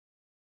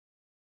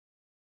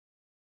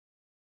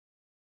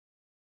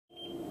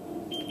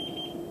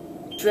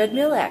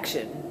Dreadmill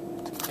action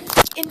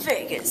in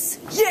Vegas.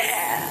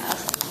 Yeah!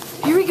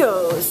 Here he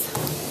goes.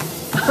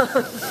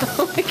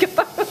 Oh my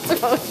god,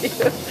 what's wrong with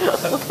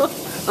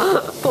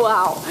you?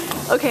 Wow.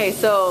 Okay,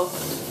 so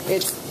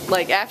it's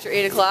like after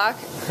 8 o'clock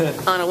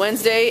on a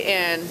Wednesday,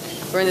 and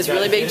we're in this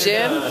really big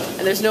gym,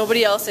 and there's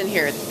nobody else in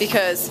here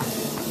because,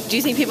 do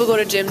you think people go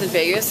to gyms in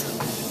Vegas?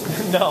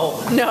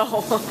 No.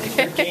 No.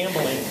 They're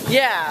gambling.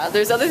 Yeah,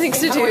 there's other things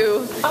to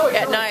do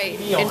at night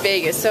in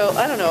Vegas, so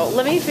I don't know.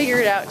 Let me figure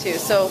it out too.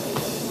 So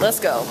let's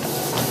go.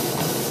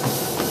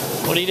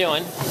 What are you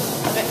doing?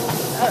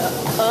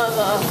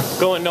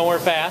 Going nowhere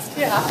fast?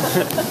 Yeah.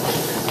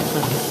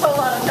 A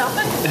lot of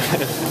nothing.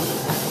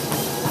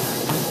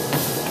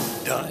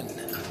 Done.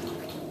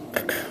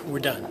 We're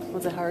done.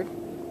 Was it hard?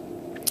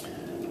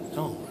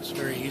 No, it's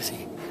very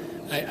easy.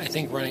 I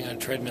think running on a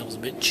treadmill is a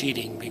bit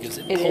cheating because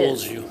it It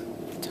pulls is. you.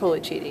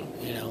 Totally cheating.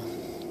 You know.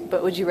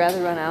 But would you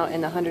rather run out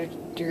in the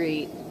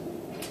 100-degree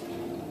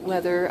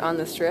weather on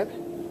the strip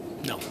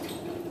No.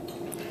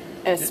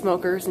 as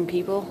smokers and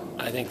people?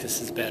 I think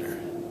this is better.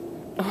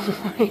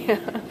 Oh, yeah.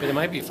 But it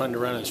might be fun to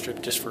run on a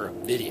strip just for a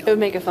video. It would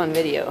make a fun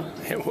video.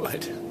 It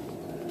would.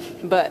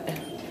 But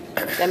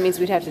that means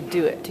we'd have to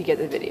do it to get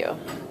the video.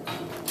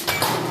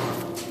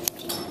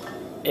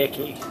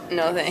 Icky.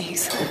 No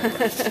thanks.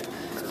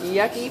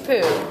 Yucky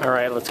poo. All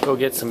right, let's go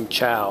get some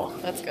chow.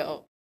 Let's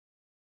go.